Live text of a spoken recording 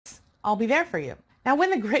I'll be there for you. Now,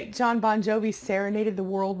 when the great John Bon Jovi serenaded the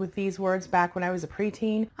world with these words back when I was a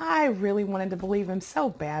preteen, I really wanted to believe him so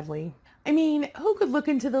badly. I mean, who could look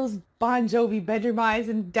into those Bon Jovi bedroom eyes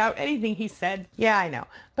and doubt anything he said? Yeah, I know.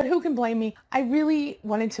 But who can blame me? I really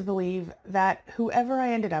wanted to believe that whoever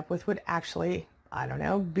I ended up with would actually, I don't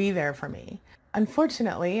know, be there for me.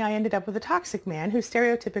 Unfortunately, I ended up with a toxic man who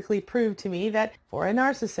stereotypically proved to me that for a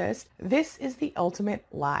narcissist, this is the ultimate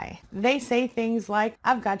lie. They say things like,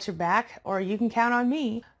 I've got your back, or you can count on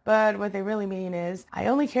me. But what they really mean is, I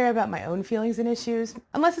only care about my own feelings and issues,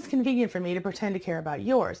 unless it's convenient for me to pretend to care about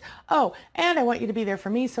yours. Oh, and I want you to be there for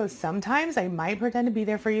me, so sometimes I might pretend to be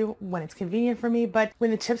there for you when it's convenient for me, but when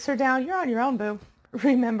the chips are down, you're on your own, boo.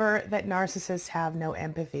 Remember that narcissists have no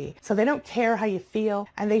empathy, so they don't care how you feel,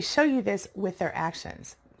 and they show you this with their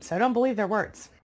actions. So don't believe their words.